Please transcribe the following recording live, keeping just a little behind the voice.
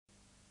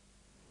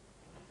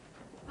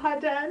Hi,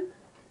 Dan.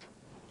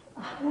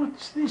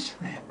 What's this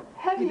then?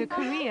 With a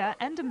career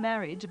and a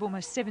marriage of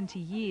almost 70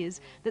 years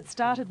that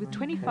started with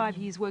 25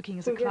 years working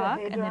as a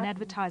clerk and then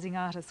advertising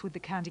artist with the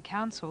County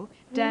Council,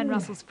 Dan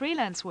Russell's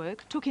freelance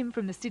work took him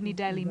from the Sydney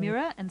Daily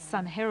Mirror and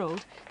Sun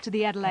Herald to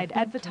the Adelaide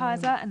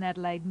Advertiser and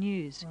Adelaide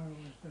News.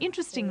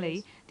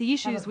 Interestingly, the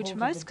issues which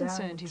most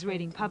concerned his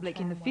reading public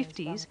in the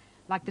 50s,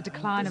 like the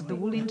decline of the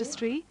wool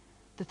industry,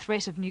 the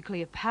threat of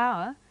nuclear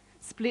power,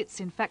 splits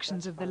in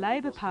factions of the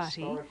Labor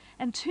Party,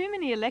 and too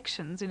many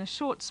elections in a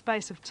short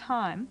space of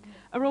time,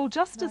 are all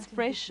just as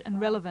fresh and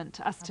relevant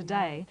to us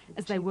today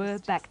as they were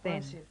back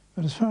then.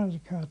 But as far as the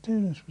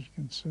cartoonist was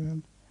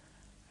concerned,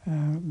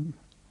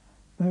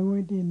 they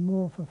went in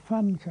more for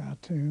fun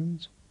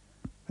cartoons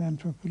than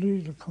for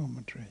political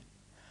commentary.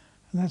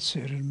 And that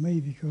suited me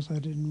because I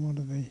didn't want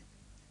to be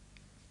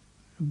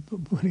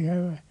putting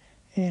over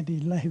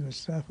anti-Labor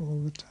stuff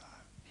all the time.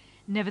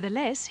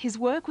 Nevertheless, his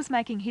work was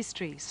making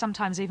history,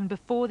 sometimes even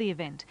before the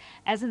event,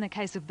 as in the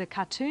case of the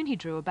cartoon he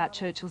drew about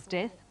Churchill's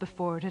death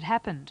before it had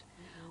happened.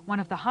 One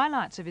of the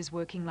highlights of his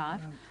working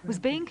life was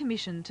being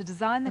commissioned to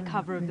design the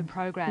cover of the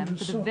program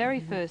for the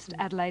very first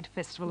Adelaide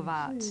Festival of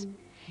Arts.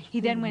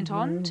 He then went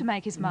on to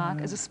make his mark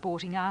as a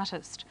sporting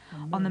artist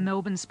on the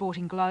Melbourne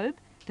Sporting Globe,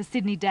 the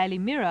Sydney Daily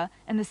Mirror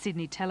and the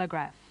Sydney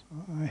Telegraph.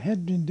 I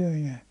had been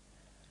doing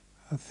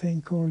a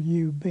thing called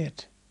You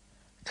Bet,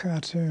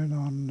 cartoon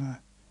on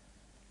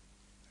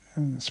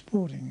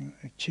sporting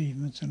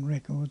achievements and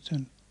records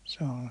and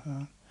so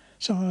on.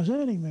 So I was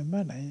earning my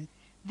money.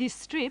 This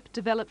strip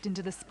developed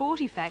into the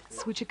Sporty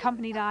Facts, which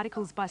accompanied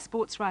articles by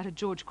sports writer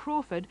George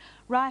Crawford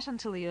right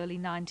until the early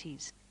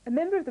 90s. A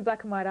member of the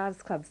Black and White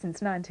Artists Club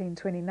since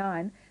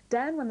 1929,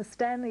 Dan won the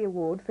Stanley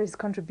Award for his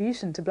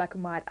contribution to black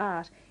and white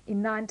art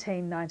in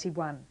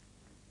 1991.